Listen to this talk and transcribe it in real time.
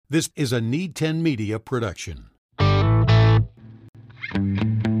This is a Need 10 Media production.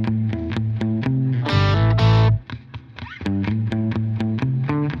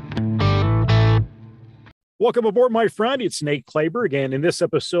 Welcome aboard, my friend. It's Nate Clayberg, and in this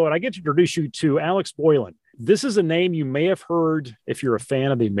episode, I get to introduce you to Alex Boylan. This is a name you may have heard if you're a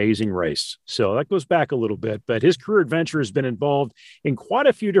fan of The Amazing Race. So that goes back a little bit, but his career adventure has been involved in quite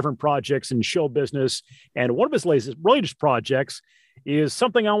a few different projects in show business, and one of his latest projects is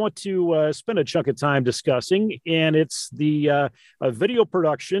something I want to spend a chunk of time discussing, and it's the video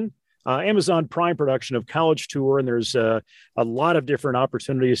production, Amazon Prime production of College Tour. And there's a lot of different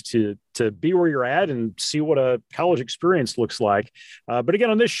opportunities to be where you're at and see what a college experience looks like. But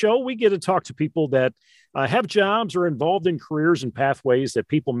again, on this show, we get to talk to people that have jobs or involved in careers and pathways that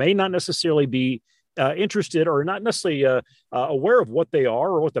people may not necessarily be interested or not necessarily aware of what they are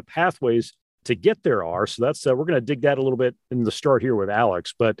or what the pathways to get there are. So that's we're going to dig that a little bit in the start here with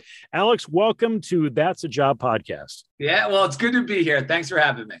Alex. But Alex, welcome to That's a Job podcast. Yeah, well, it's good to be here. Thanks for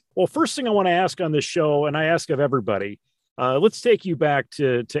having me. Well, first thing I want to ask on this show, and I ask of everybody, let's take you back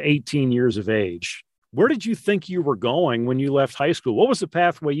to 18 years of age. Where did you think you were going when you left high school? What was the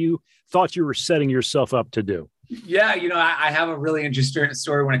pathway you thought you were setting yourself up to do? Yeah, I have a really interesting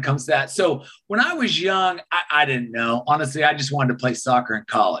story when it comes to that. So when I was young, I didn't know. Honestly, I just wanted to play soccer in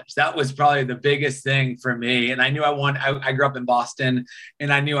college. That was probably the biggest thing for me. And I knew I grew up in Boston,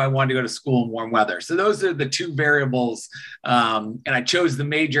 and I knew I wanted to go to school in warm weather. So those are the two variables. And I chose the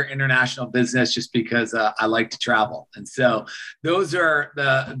major international business just because I like to travel. And so those are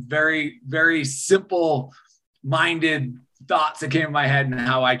the very, very simple-minded thoughts that came in my head and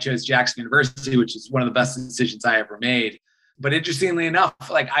how I chose Jackson University, which is one of the best decisions I ever made. But interestingly enough,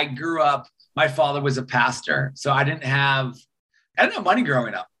 like I grew up, my father was a pastor. So I didn't have money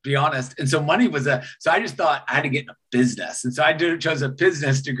growing up, to be honest. And so money was so I just thought I had to get in a business. And so I chose a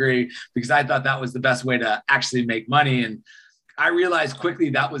business degree because I thought that was the best way to actually make money. And I realized quickly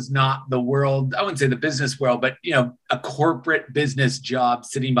that was not the world. I wouldn't say the business world, but a corporate business job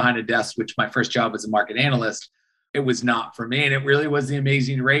sitting behind a desk, which my first job was a market analyst. It was not for me. And it really was The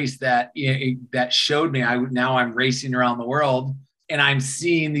Amazing Race that showed me now I'm racing around the world and I'm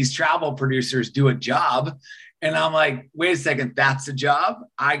seeing these travel producers do a job. And I'm like, wait a second, that's a job.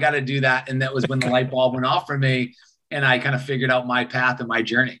 I got to do that. And that was when the light bulb went off for me. And I kind of figured out my path and my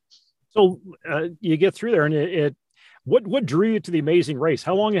journey. So you get through there and what drew you to The Amazing Race?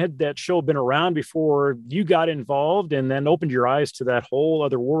 How long had that show been around before you got involved and then opened your eyes to that whole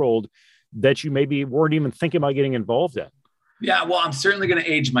other world that you maybe weren't even thinking about getting involved in? Yeah, well, I'm certainly going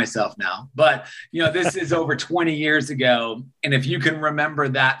to age myself now, but this is over 20 years ago. And if you can remember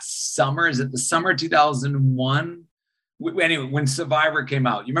that summer, is it the summer 2001? Anyway, when Survivor came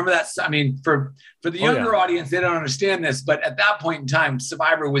out, you remember that? I mean, for the younger audience, they don't understand this, but at that point in time,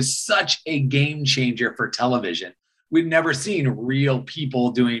 Survivor was such a game changer for television. We'd never seen real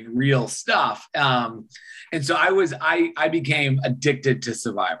people doing real stuff. And so I became addicted to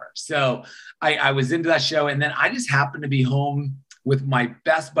Survivor. So I was into that show. And then I just happened to be home with my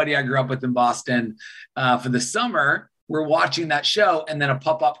best buddy I grew up with in Boston for the summer. We're watching that show. And then a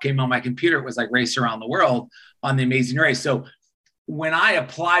pop-up came on my computer. It was like Race Around the World on The Amazing Race. So when I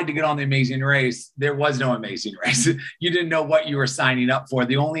applied to get on The Amazing Race, there was no Amazing Race. You didn't know what you were signing up for.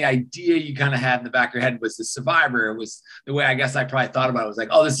 The only idea you kind of had in the back of your head was the Survivor. It was the way I guess I probably thought about it. It was like,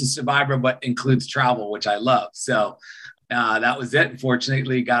 oh, this is Survivor, but includes travel, which I love. So that was it.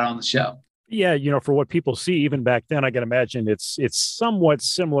 Unfortunately, got on the show. Yeah, for what people see, even back then, I can imagine it's somewhat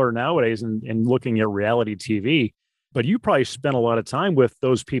similar nowadays in looking at reality TV. But you probably spent a lot of time with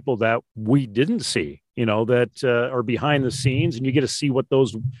those people that we didn't see, that are behind the scenes, and you get to see what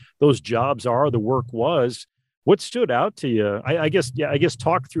those jobs are, the work was. What stood out to you? I guess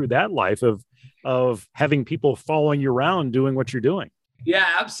talk through that life of having people following you around doing what you're doing. Yeah,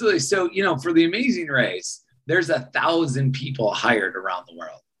 absolutely. So, for The Amazing Race, there's 1,000 people hired around the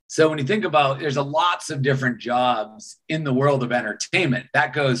world. So when you think about, there's lots of different jobs in the world of entertainment.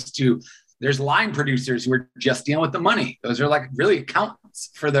 That goes to, there's line producers who are just dealing with the money. Those are like really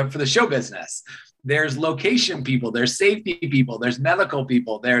accountants for the show business. There's location people, there's safety people, there's medical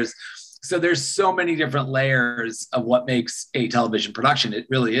people, there's so many different layers of what makes a television production. It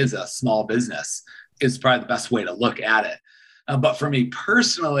really is a small business, is probably the best way to look at it. But for me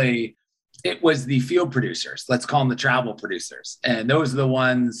personally, it was the field producers. Let's call them the travel producers. And those are the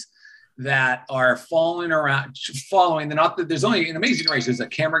ones that are following. There's only an Amazing Race. There's a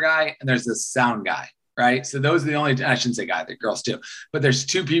camera guy and there's a sound guy, right? So those are the only, I shouldn't say guy, the girls too, but there's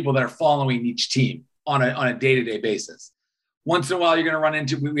two people that are following each team on a day-to-day basis. Once in a while, you're going to run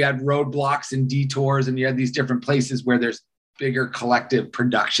into, we had roadblocks and detours, and you had these different places where there's bigger collective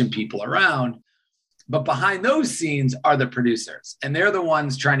production people around. But behind those scenes are the producers, and they're the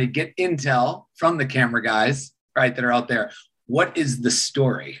ones trying to get intel from the camera guys, right, that are out there. What is the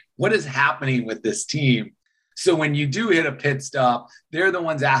story? What is happening with this team? So when you do hit a pit stop, they're the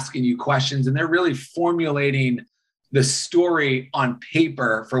ones asking you questions, and they're really formulating the story on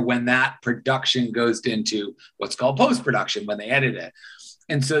paper for when that production goes into what's called post-production, when they edit it.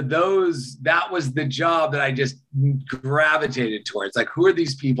 And so that was the job that I just gravitated towards. Like, who are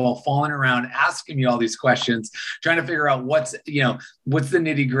these people falling around, asking me all these questions, trying to figure out what's the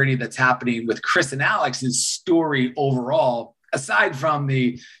nitty gritty that's happening with Chris and Alex's story overall, aside from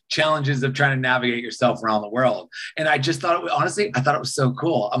the challenges of trying to navigate yourself around the world. And I just thought I thought it was so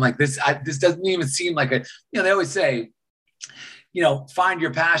cool. I'm like, this doesn't even seem like they always say, find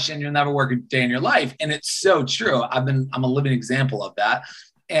your passion, you'll never work a day in your life. And it's so true. I'm a living example of that.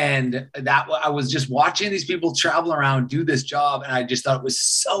 And that I was just watching these people travel around, do this job. And I just thought it was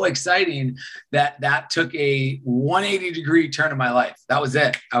so exciting that took a 180-degree turn in my life. That was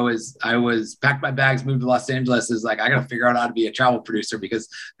it. I was packed my bags, moved to Los Angeles. Is like, I got to figure out how to be a travel producer, because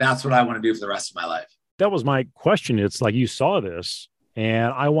that's what I want to do for the rest of my life. That was my question. It's like, you saw this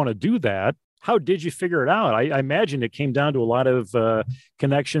and I want to do that. How did you figure it out? I imagine it came down to a lot of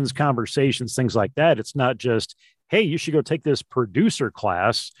connections, conversations, things like that. It's not just, hey, you should go take this producer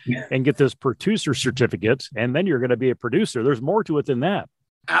class and get this producer certificate, and then you're going to be a producer. There's more to it than that.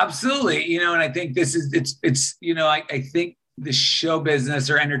 Absolutely. And I think this is, it's I think the show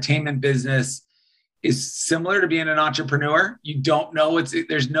business or entertainment business is similar to being an entrepreneur. You don't know,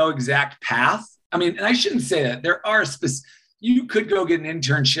 there's no exact path. I mean, and I shouldn't say that. There are you could go get an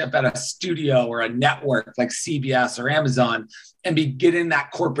internship at a studio or a network like CBS or Amazon and get in that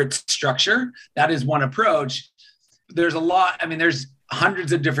corporate structure. That is one approach. There's there's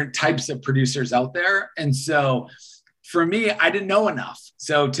hundreds of different types of producers out there. And so for me, I didn't know enough.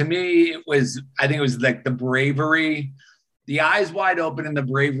 So to me, I think it was like the bravery, the eyes wide open, and the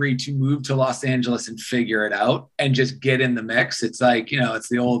bravery to move to Los Angeles and figure it out and just get in the mix. It's like, it's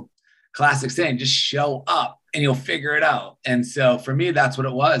the old classic saying, just show up and you'll figure it out. And so for me, that's what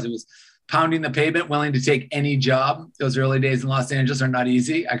it was. It was pounding the pavement, willing to take any job. Those early days in Los Angeles are not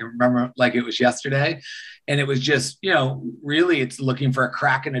easy. I can remember like it was yesterday. And it was just, really, it's looking for a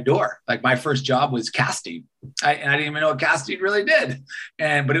crack in a door. Like, my first job was casting. I didn't even know what casting really did.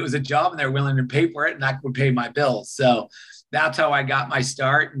 But it was a job, and they're willing to pay for it, and that would pay my bills. So that's how I got my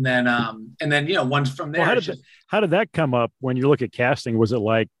start. And then, once from there. Well, how did that come up when you look at casting? Was it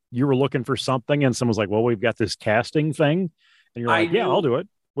like you were looking for something and someone's like, well, we've got this casting thing, and you're like, yeah, I'll do it.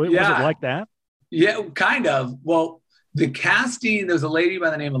 Was it like that? Yeah, kind of. Well, the casting, there was a lady by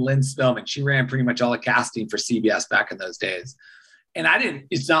the name of Lynn Spillman. She ran pretty much all the casting for CBS back in those days. And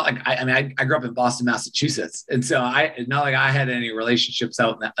it's not like, I grew up in Boston, Massachusetts. And so not like I had any relationships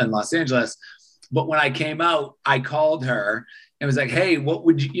out in Los Angeles. But when I came out, I called her and was like, hey, what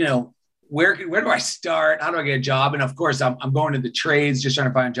would where do I start? How do I get a job? And of course, I'm going to the trades, just trying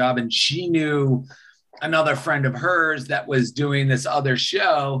to find a job. And she knew another friend of hers that was doing this other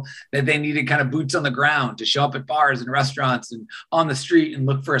show that they needed kind of boots on the ground to show up at bars and restaurants and on the street and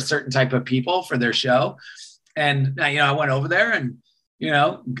look for a certain type of people for their show. And, I went over there and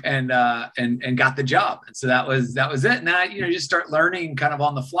got the job. And so that was it. And then I just start learning kind of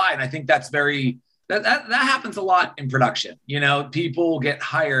on the fly. And I think that's that happens a lot in production. People get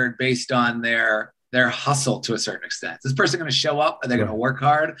hired based on their hustle to a certain extent. Is this person going to show up? Are they going to work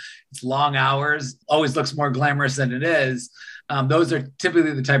hard? It's long hours, always looks more glamorous than it is. Those are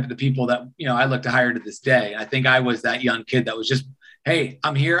typically the type of the people that, I look to hire to this day. And I think I was that young kid that was just, hey,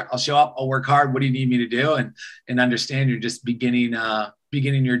 I'm here. I'll show up. I'll work hard. What do you need me to do? And understand you're just beginning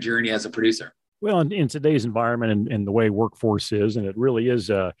your journey as a producer. Well, in today's environment and the way workforce is, and it really is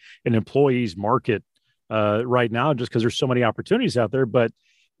an employee's market right now, just because there's so many opportunities out there. But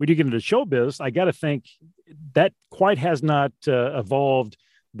when you get into showbiz, I got to think that quite has not evolved.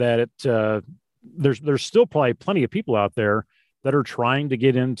 That there's still probably plenty of people out there that are trying to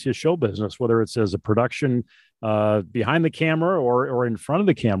get into show business, whether it's as a production behind the camera or in front of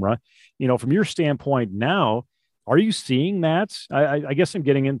the camera. From your standpoint now, are you seeing that? I guess I'm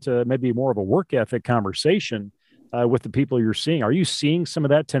getting into maybe more of a work ethic conversation with the people you're seeing. Are you seeing some of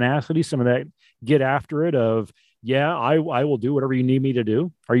that tenacity, some of that get after it of, yeah, I will do whatever you need me to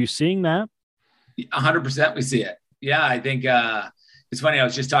do? Are you seeing that? 100% we see it. Yeah, I think it's funny. I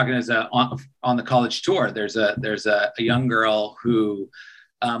was just talking on the college tour. There's a young girl who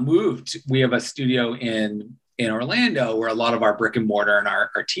moved. We have a studio in Orlando where a lot of our brick and mortar and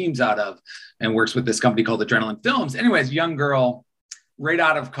our team's out of, and works with this company called Adrenaline Films. Anyways, young girl, right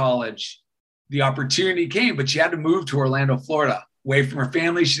out of college, the opportunity came, but she had to move to Orlando, Florida, away from her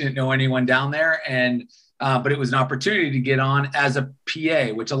family. She didn't know anyone down there. And but it was an opportunity to get on as a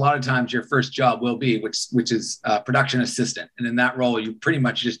PA, which a lot of times your first job will be, which is production assistant. And in that role, you're pretty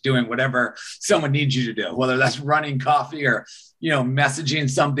much just doing whatever someone needs you to do, whether that's running coffee or, messaging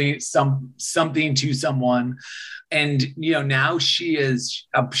something to someone. And, now she's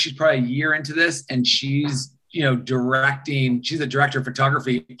probably a year into this, and she's directing, she's a director of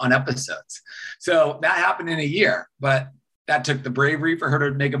photography on episodes. So that happened in a year, but that took the bravery for her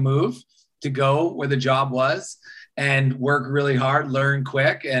to make a move, to go where the job was and work really hard, learn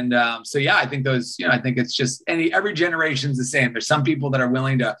quick. And so, yeah, I think I think it's just every generation's the same. There's some people that are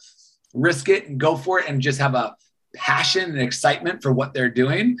willing to risk it and go for it and just have a passion and excitement for what they're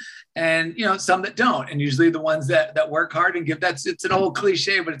doing. And, some that don't. And usually the ones that work hard and it's an old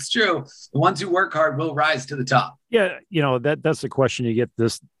cliche, but it's true. The ones who work hard will rise to the top. Yeah. That's the question you get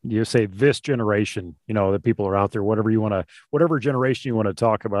this generation, that people are out there, whatever generation you want to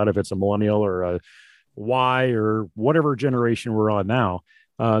talk about, if it's a millennial or a Y or whatever generation we're on now,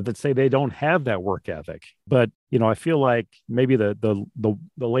 that say they don't have that work ethic. But, I feel like maybe the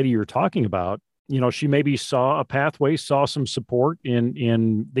lady you're talking about, she maybe saw a pathway, saw some support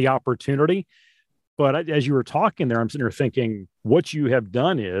in the opportunity. But as you were talking there, I'm sitting there thinking, what you have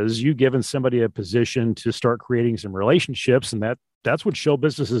done is you've given somebody a position to start creating some relationships. And that's what show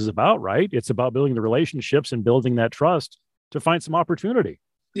business is about, right? It's about building the relationships and building that trust to find some opportunity.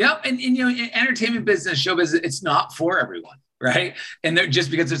 Yeah. And entertainment business, show business, it's not for everyone. Right. And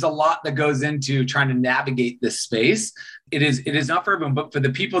just because there's a lot that goes into trying to navigate this space, it is not for everyone, but for the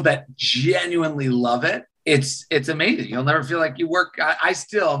people that genuinely love it, it's amazing. You'll never feel like you work. I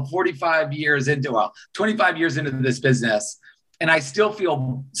still am 25 years into 25 years into this business, and I still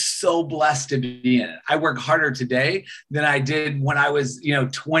feel so blessed to be in it. I work harder today than I did when I was,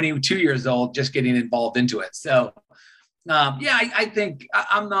 22 years old, just getting involved into it. So, I think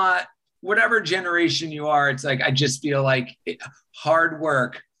I'm not, whatever generation you are, it's like, I just feel like hard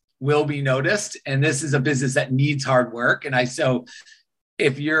work will be noticed. And this is a business that needs hard work. And so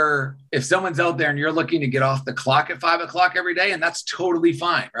if someone's out there and you're looking to get off the clock at 5 o'clock every day, and that's totally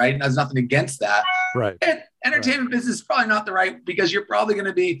fine, right? And there's nothing against that. Right. And entertainment business is probably not the right, because you're probably going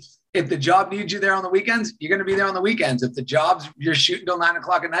to be, if the job needs you there on the weekends, you're going to be there on the weekends. If the job's you're shooting till 9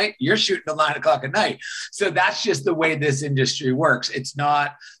 o'clock at night, you're shooting till 9 o'clock at night. So that's just the way this industry works. It's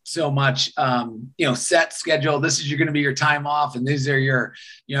not so much, set schedule. This is, you're going to be your time off. And these are your,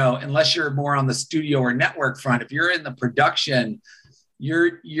 unless you're more on the studio or network front, if you're in the production,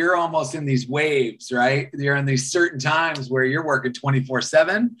 you're almost in these waves, right? You're in these certain times where you're working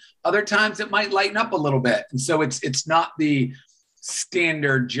 24/7. Other times it might lighten up a little bit. And so it's not the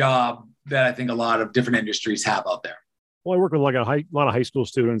standard job that I think a lot of different industries have out there. Well, I work with a lot of high school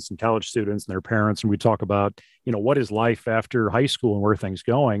students and college students and their parents, and we talk about, what is life after high school and where things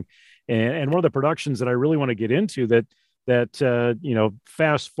going. And one of the productions that I really want to get into that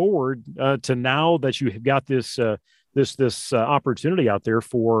fast forward to now that you have got this opportunity out there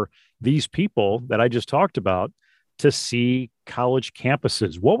for these people that I just talked about to see college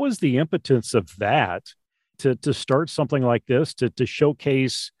campuses. What was the impetus of that to start something like this, to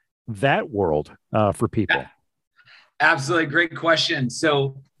showcase that world for people? Absolutely. Great question.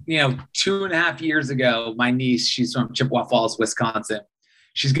 So, 2.5 years ago, my niece, she's from Chippewa Falls, Wisconsin.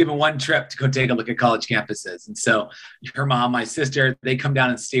 She's given one trip to go take a look at college campuses. And so her mom, my sister, they come down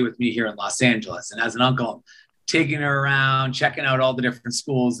and stay with me here in Los Angeles. And as an uncle, taking her around, checking out all the different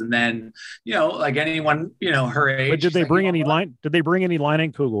schools. And then, like anyone, her age. But did they bring any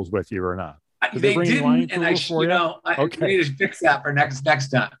Leinenkugels with you or not? They didn't. And I need to fix that for next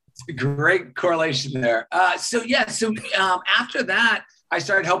time. It's a great correlation there. So after that, I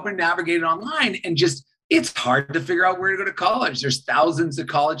started helping navigate it online, and it's hard to figure out where to go to college. There's thousands of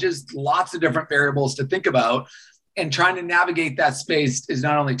colleges, lots of different variables to think about. And trying to navigate that space is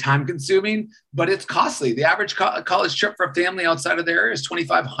not only time consuming, but it's costly. The average college trip for a family outside of the area is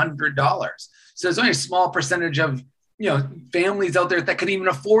 $2,500. So there's only a small percentage of, families out there that can even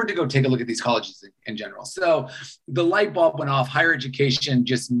afford to go take a look at these colleges in general. So the light bulb went off. Higher education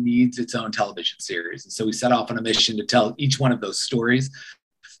just needs its own television series. And so we set off on a mission to tell each one of those stories.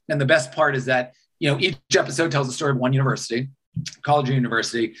 And the best part is that, each episode tells the story of one university, college or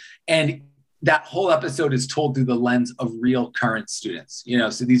university, and that whole episode is told through the lens of real current students,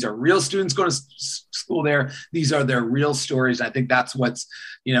 so these are real students going to school there. These are their real stories. I think that's what's,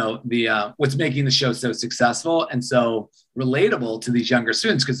 what's making the show so successful and so relatable to these younger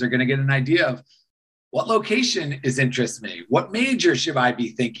students, because they're going to get an idea of What location is interests me? What major should I be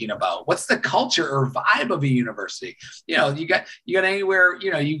thinking about? What's the culture or vibe of a university? You got anywhere,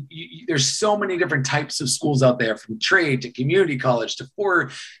 there's so many different types of schools out there, from trade to community college to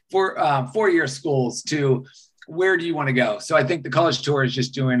four-year schools, to where do you want to go? So I think the College Tour is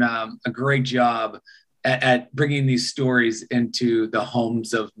just doing a great job at bringing these stories into the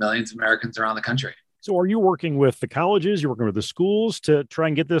homes of millions of Americans around the country. So are you working with the colleges, you're working with the schools to try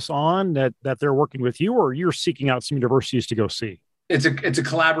and get this on, that they're working with you, or you're seeking out some universities to go see? It's a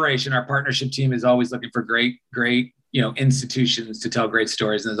collaboration. Our partnership team is always looking for great, institutions to tell great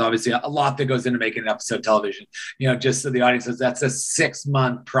stories. And there's obviously a lot that goes into making an episode television, just so the audience says that's a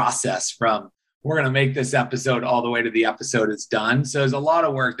 6-month process from we're going to make this episode all the way to the episode is done. So there's a lot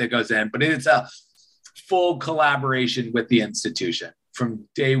of work that goes in, but it's a full collaboration with the institution. From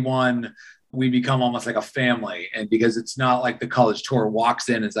day one, we become almost like a family. And because it's not like the College Tour walks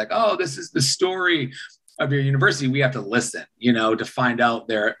in and it's like, oh, this is the story of your university. We have to listen, to find out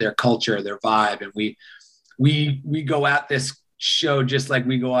their culture, their vibe. And we go at this show just like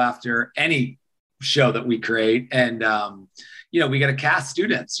we go after any show that we create. And, we got to cast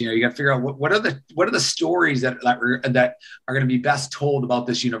students, you got to figure out what are the stories that are going to be best told about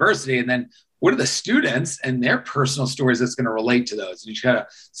this university. And then what are the students and their personal stories that's going to relate to those? And you got to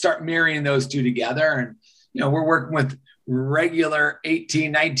start marrying those two together. And, we're working with regular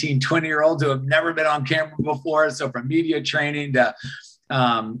 18, 19, 20-year-olds who have never been on camera before. So from media training to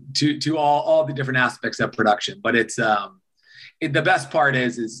all the different aspects of production. But it's the best part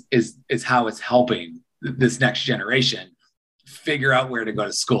is how it's helping this next generation figure out where to go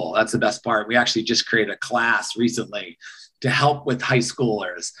to school. That's the best part. We actually just created a class recently to help with high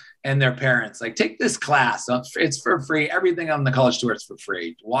schoolers and their parents. Like, take this class. It's for free. Everything on the College Tour is for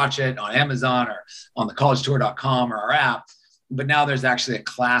free. Watch it on Amazon or on the collegetour.com or our app. But now there's actually a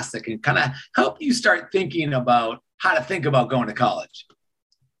class that can kind of help you start thinking about how to think about going to college.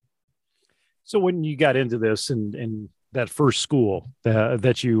 So when you got into this and that first school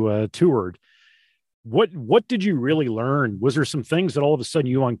that you toured, what did you really learn? Was there some things that all of a sudden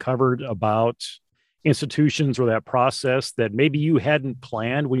you uncovered about institutions or that process that maybe you hadn't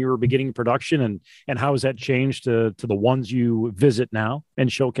planned when you were beginning production, and how has that changed to the ones you visit now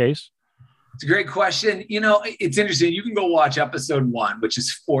and showcase? It's a great question. It's interesting. You can go watch episode 1, which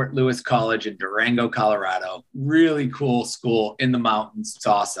is Fort Lewis College in Durango, Colorado. Really cool school in the mountains. It's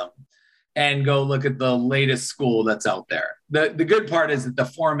awesome. And go look at the latest school that's out there. The good part is that the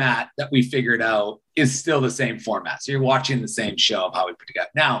format that we figured out is still the same format. So you're watching the same show of how we put together.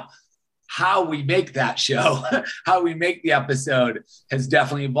 Now, how we make that show, how we make the episode has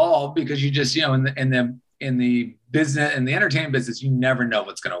definitely evolved, because you just, in the business and the entertainment business, you never know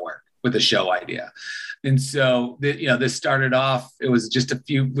what's going to work with a show idea. And so, this started off, it was just a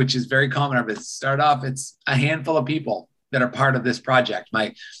few, which is very common. It's a handful of people that are part of this project.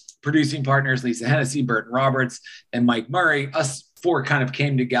 My producing partners, Lisa Hennessy, Burton Roberts, and Mike Murray, us 4 kind of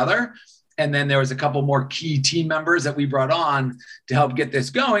came together. And then there was a couple more key team members that we brought on to help get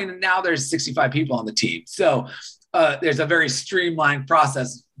this going. And now there's 65 people on the team. So there's a very streamlined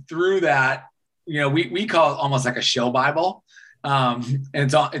process through that. We call it almost like a show Bible. And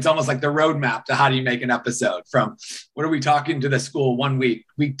it's almost like the roadmap to how do you make an episode, from what are we talking to the school 1 week,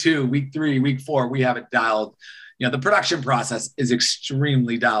 week 2, week 3, week 4, we have it dialed. The production process is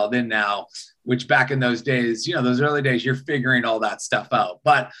extremely dialed in now, which back in those days, those early days, you're figuring all that stuff out.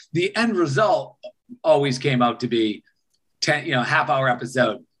 But the end result always came out to be 10, half-hour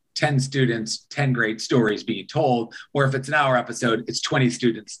episode, 10 students, 10 great stories being told. Or if it's an hour episode, it's 20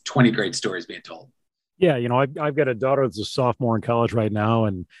 students, 20 great stories being told. Yeah, I've got a daughter that's a sophomore in college right now,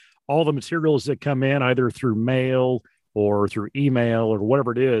 and all the materials that come in either through mail or through email or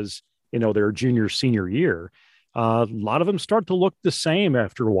whatever it is, their junior, senior year, a lot of them start to look the same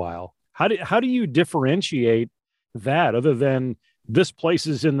after a while. How do you differentiate that, other than this place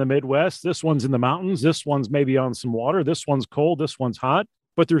is in the Midwest, this one's in the mountains, this one's maybe on some water, this one's cold, this one's hot,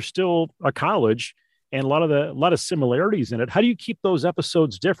 but there's still a college and a lot of similarities in it? How do you keep those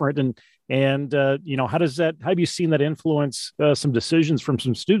episodes different? And how have you seen that influence some decisions from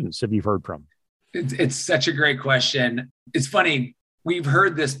some students have you heard from? It's such a great question. It's funny. We've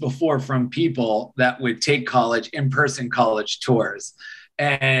heard this before from people that would take in-person college tours.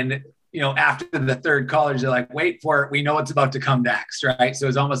 And, after the third college, they're like, wait for it. We know what's about to come next, right? So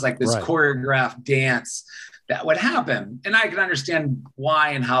it's almost like this choreographed dance that would happen. And I can understand why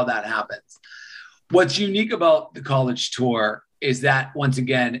and how that happens. What's unique about the college tour is that, once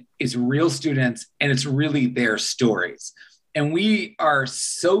again, it's real students and it's really their stories. And we are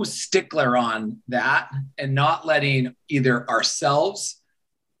so stickler on that and not letting either ourselves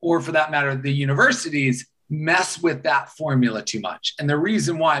or for that matter, the universities mess with that formula too much. And the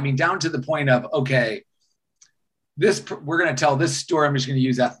reason why, I mean, down to the point of, okay, we're going to tell this story. I'm just going to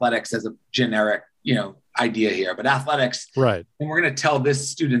use athletics as a generic, idea here, but athletics, right? And we're going to tell this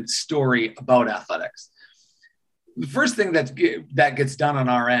student's story about athletics. The first thing that gets done on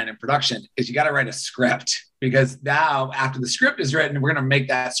our end in production is you got to write a script, because now after the script is written, we're going to make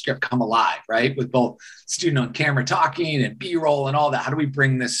that script come alive, right? With both student on camera talking and B-roll and all that. How do we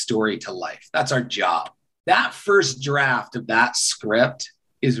bring this story to life? That's our job. That first draft of that script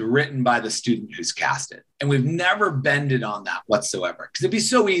is written by the student who's casted. And we've never bended on that whatsoever. Because it'd be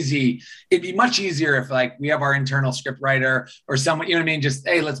so easy. It'd be much easier if we have our internal script writer or someone, you know what I mean? Just,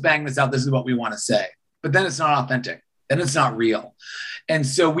 hey, let's bang this out. This is what we want to say. But then it's not authentic. Then it's not real. And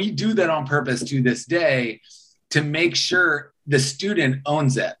so we do that on purpose to this day to make sure the student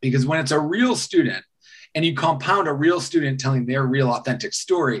owns it. Because when it's a real student, and you compound a real student telling their real authentic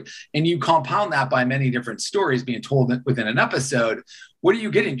story, and you compound that by many different stories being told within an episode, what are you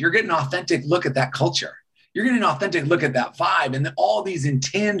getting? You're getting an authentic look at that culture. You're getting an authentic look at that vibe and all these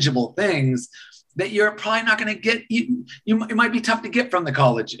intangible things that you're probably not going to get. It might be tough to get from the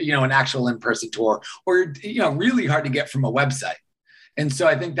college, an actual in-person tour, or, really hard to get from a website. And so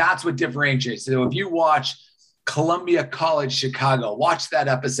I think that's what differentiates. So if you watch Columbia College Chicago, watch that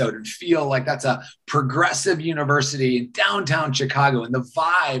episode and feel like that's a progressive university in downtown Chicago. And the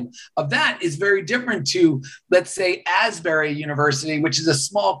vibe of that is very different to, let's say, Asbury University, which is a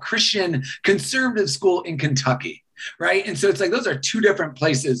small Christian conservative school in Kentucky, right? And so it's like those are two different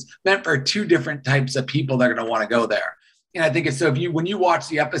places meant for two different types of people that are going to want to go there. And I think it's so when you watch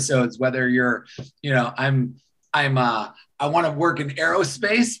the episodes, whether you're, I want to work in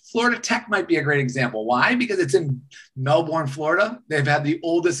aerospace. Florida Tech might be a great example. Why? Because it's in Melbourne, Florida. They've had the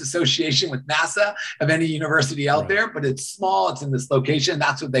oldest association with NASA of any university out there, but it's small. It's in this location.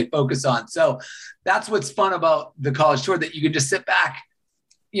 That's what they focus on. So that's what's fun about the college tour, that you can just sit back,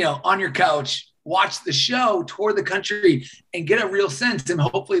 on your couch, watch the show, tour the country, and get a real sense. And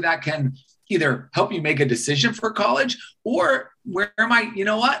hopefully that can either help you make a decision for college, or where am I,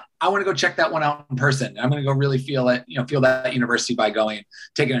 I want to go check that one out in person. I'm going to go really feel it, feel that university by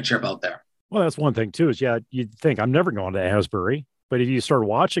taking a trip out there. Well, that's one thing too, is you'd think I'm never going to Asbury, but if you start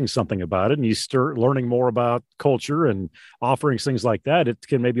watching something about it and you start learning more about culture and offerings, things like that, it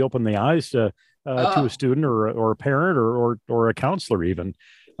can maybe open the eyes to a student or a parent or a counselor even.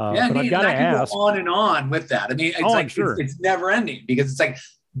 But I've got to ask, go on and on with that. I mean, it's never ending, because it's like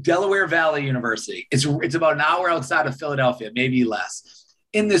Delaware Valley University. It's about an hour outside of Philadelphia, maybe less,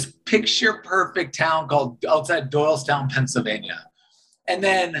 in this picture perfect town called outside Doylestown, Pennsylvania. And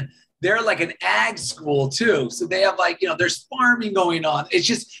then they're like an ag school too. So they have there's farming going on.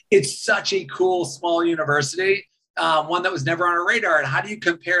 It's such a cool small university. One that was never on our radar. And how do you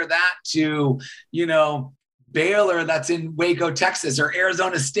compare that to, Baylor, that's in Waco, Texas, or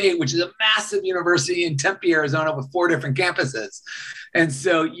Arizona State, which is a massive university in Tempe, Arizona, with 4 different campuses. And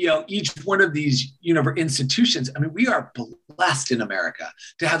so, each one of these institutions, I mean, we are blessed in America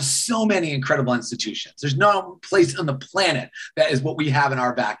to have so many incredible institutions. There's no place on the planet that is what we have in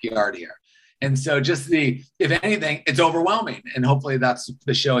our backyard here. And so if anything, it's overwhelming. And hopefully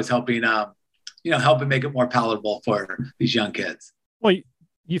the show is helping, helping make it more palatable for these young kids. Well,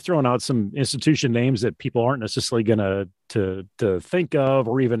 you've thrown out some institution names that people aren't necessarily going to think of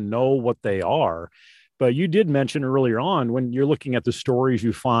or even know what they are. But you did mention earlier on, when you're looking at the stories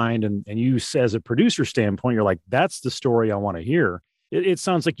you find and you, as a producer standpoint, you're like, that's the story I want to hear. It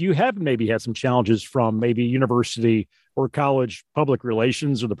sounds like you have maybe had some challenges from maybe university or college public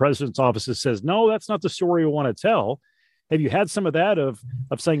relations or the president's office that says, no, that's not the story we want to tell. Have you had some of that of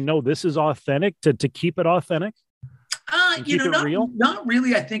saying, no, this is authentic, to keep it authentic? Not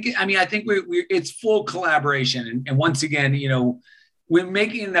really. I think it's full collaboration. And once again, when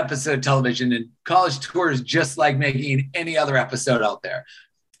making an episode of television, and college tour is just like making any other episode out there.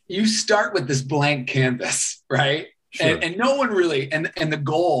 You start with this blank canvas, right? Sure. And no one really, and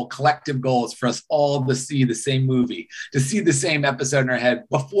the collective goal is for us all to see the same movie, to see the same episode in our head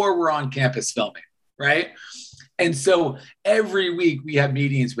before we're on campus filming, right? And so every week we have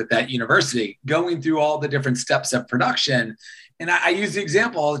meetings with that university going through all the different steps of production. And I use the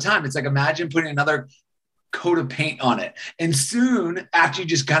example all the time. It's like, imagine putting another coat of paint on it. And soon after you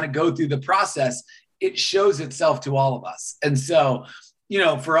just kind of go through the process, it shows itself to all of us. And so,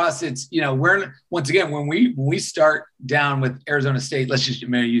 for us, it's, we're, once again, when we start down with Arizona State, let's just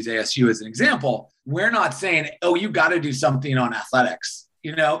use ASU as an example. We're not saying, oh, you got to do something on athletics.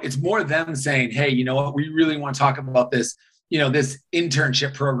 It's more them saying, hey, you know what, we really want to talk about this, this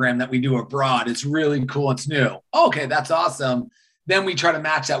internship program that we do abroad. It's really cool. It's new. Okay, that's awesome. Then we try to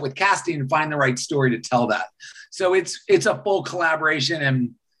match that with casting and find the right story to tell that. So it's a full collaboration.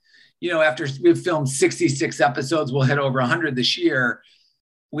 And, after we've filmed 66 episodes, we'll hit over 100 this year.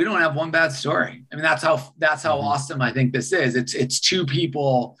 We don't have one bad story. I mean, that's how awesome I think this is. It's two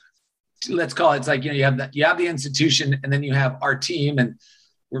people. Let's call it. It's like, you have the institution, and then you have our team, and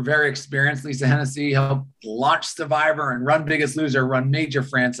we're very experienced. Lisa Hennessy helped launch Survivor and run Biggest Loser, run major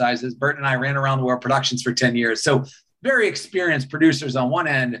franchises. Bert and I ran around the world productions for 10 years. So very experienced producers on one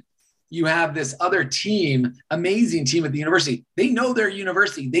end. You have this other team, amazing team at the university. They know their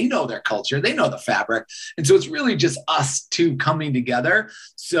university. They know their culture. They know the fabric. And so it's really just us two coming together.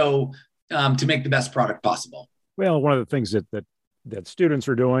 So to make the best product possible. Well, one of the things that students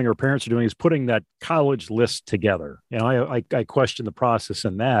are doing or parents are doing is putting that college list together. I question the process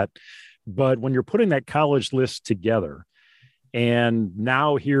in that, but when you're putting that college list together, and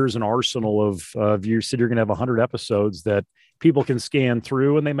now here's an arsenal of you said you're going to have 100 episodes that people can scan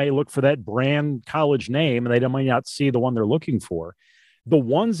through, and they may look for that brand college name, and they might not see the one they're looking for. The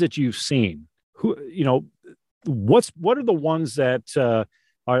ones that you've seen, what are the ones that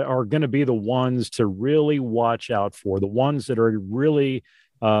are going to be the ones to really watch out for, the ones that are really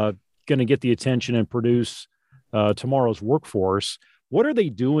going to get the attention and produce tomorrow's workforce? What are they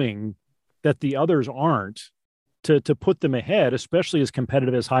doing that the others aren't to put them ahead, especially as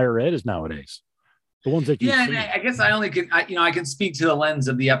competitive as higher ed is nowadays? The ones that you and I guess I can speak to the lens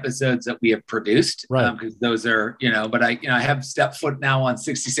of the episodes that we have produced, right? Because those are, but I have stepped foot now on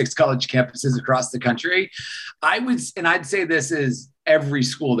 66 college campuses across the country. I'd say this is every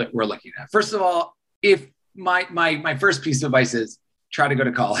school that we're looking at. First of all, if my first piece of advice is try to go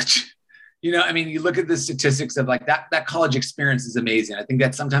to college. You look at the statistics of like that college experience is amazing. I think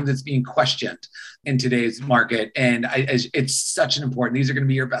that sometimes it's being questioned in today's market. And it's such an important, these are going to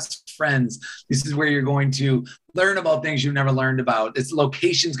be your best friends. This is where you're going to learn about things you've never learned about. This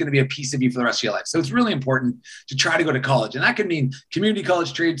location is going to be a piece of you for the rest of your life. So it's really important to try to go to college. And that could mean community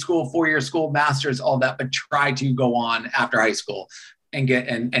college, trade school, 4-year school, master's, all that, but try to go on after high school and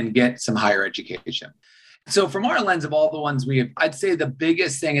get some higher education. So from our lens of all the ones we have, I'd say the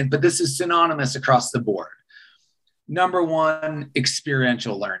biggest thing, but this is synonymous across the board. Number one,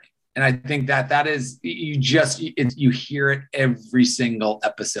 experiential learning. And I think that is, you hear it every single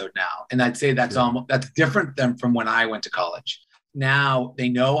episode now. And I'd say that's different than from when I went to college. Now they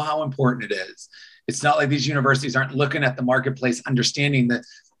know how important it is. It's not like these universities aren't looking at the marketplace, understanding that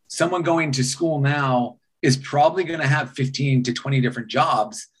someone going to school now is probably going to have 15 to 20 different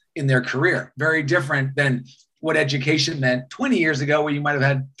jobs in their career. Very different than what education meant 20 years ago, where you might have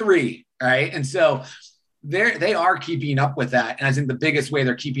had 3, right? And so they are keeping up with that. And I think the biggest way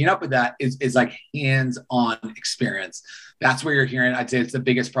they're keeping up with that is like hands-on experience. That's where you're hearing, I'd say it's the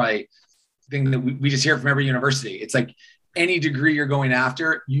biggest probably thing that we just hear from every university. It's like any degree you're going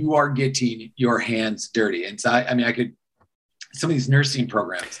after, you are getting your hands dirty. And so, I could, some of these nursing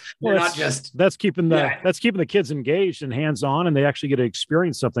programs, they're not just that's keeping the kids engaged and hands-on, and they actually get to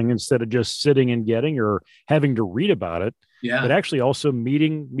experience something instead of just sitting and getting or having to read about it. Yeah. But actually also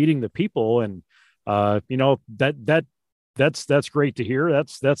meeting the people. And that's great to hear.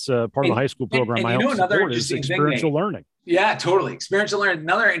 That's part of the high school program. I help support is experiential learning. Yeah, totally. Experiential learning.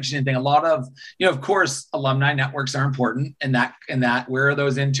 Another interesting thing, a lot of, of course, alumni networks are important, and that where are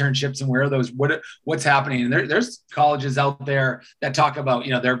those internships and where are those, what's happening? And there's colleges out there that talk about,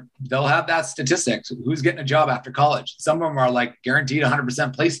 they'll have that statistics, who's getting a job after college. Some of them are like guaranteed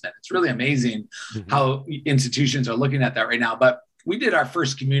 100% placement. It's really amazing how institutions are looking at that right now. But we did our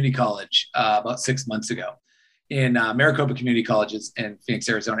first community college about 6 months ago in Maricopa Community Colleges in Phoenix,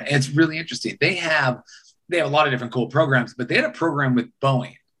 Arizona. And it's really interesting. They have a lot of different cool programs, but they had a program with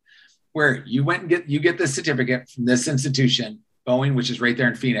Boeing where you went and get this certificate from this institution, Boeing, which is right there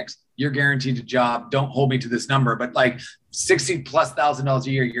in Phoenix. You're guaranteed a job. Don't hold me to this number, but like $60,000+ a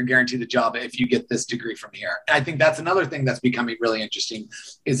year, you're guaranteed a job if you get this degree from here. And I think that's another thing that's becoming really interesting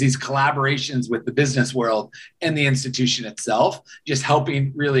is these collaborations with the business world and the institution itself, just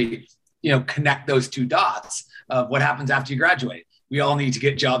helping really, connect those two dots of what happens after you graduate. We all need to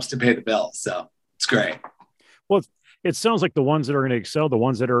get jobs to pay the bills. So it's great. Well, it sounds like the ones that are going to excel, the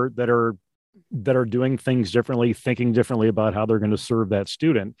ones that are doing things differently, thinking differently about how they're going to serve that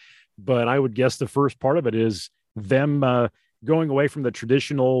student. But I would guess the first part of it is them going away from the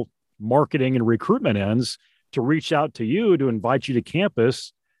traditional marketing and recruitment ends to reach out to you, to invite you to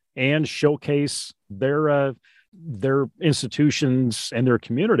campus and showcase their institutions and their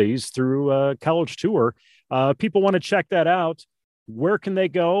communities through a college tour. People want to check that out. Where can they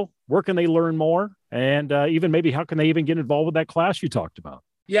go? Where can they learn more? And even maybe how can they even get involved with that class you talked about?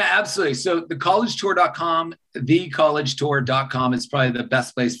 Yeah, absolutely. So thecollegetour.com is probably the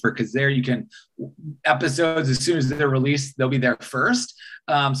best place because there you can episodes as soon as they're released, they'll be there first.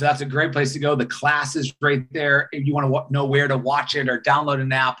 So that's a great place to go. The class is right there. If you want to know where to watch it or download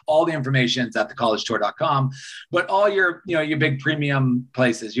an app, all the information is at thecollegetour.com. But all your big premium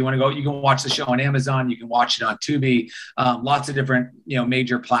places, you want to go, you can watch the show on Amazon. You can watch it on Tubi. Lots of different,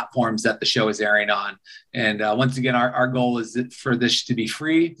 major platforms that the show is airing on. And once again, our goal is for this to be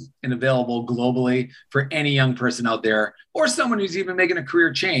free and available globally for any young person out there, or someone who's even making a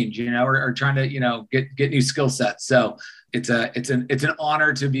career change, or trying to, get new skill sets. So it's an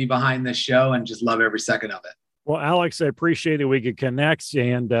honor to be behind this show and just love every second of it. Well, Alex, I appreciate that we could connect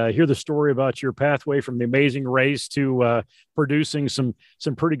and hear the story about your pathway from The Amazing Race to producing some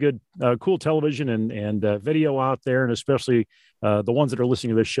pretty good, cool television and video out there. And especially the ones that are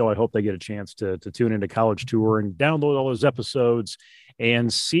listening to this show, I hope they get a chance to tune into College Tour and download all those episodes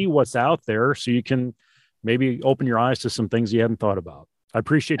and see what's out there so you can maybe open your eyes to some things you hadn't thought about. I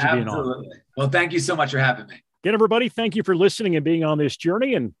appreciate you being on. Well, thank you so much for having me. Again, everybody, thank you for listening and being on this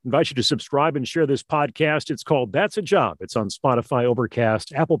journey, and invite you to subscribe and share this podcast. It's called That's a Job. It's on Spotify,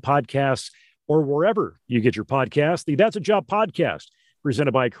 Overcast, Apple Podcasts, or wherever you get your podcast. The That's a Job podcast,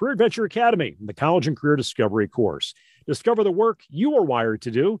 presented by Career Adventure Academy, the College and Career Discovery course. Discover the work you are wired to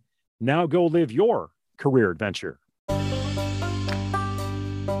do. Now go live your career adventure.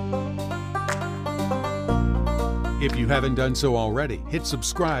 If you haven't done so already, hit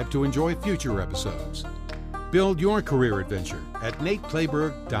subscribe to enjoy future episodes. Build your career adventure at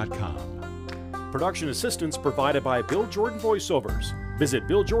NateKlayberg.com. Production assistance provided by Bill Jordan Voiceovers. Visit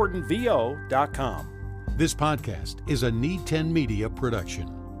BillJordanVO.com. This podcast is a Need 10 Media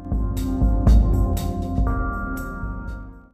production.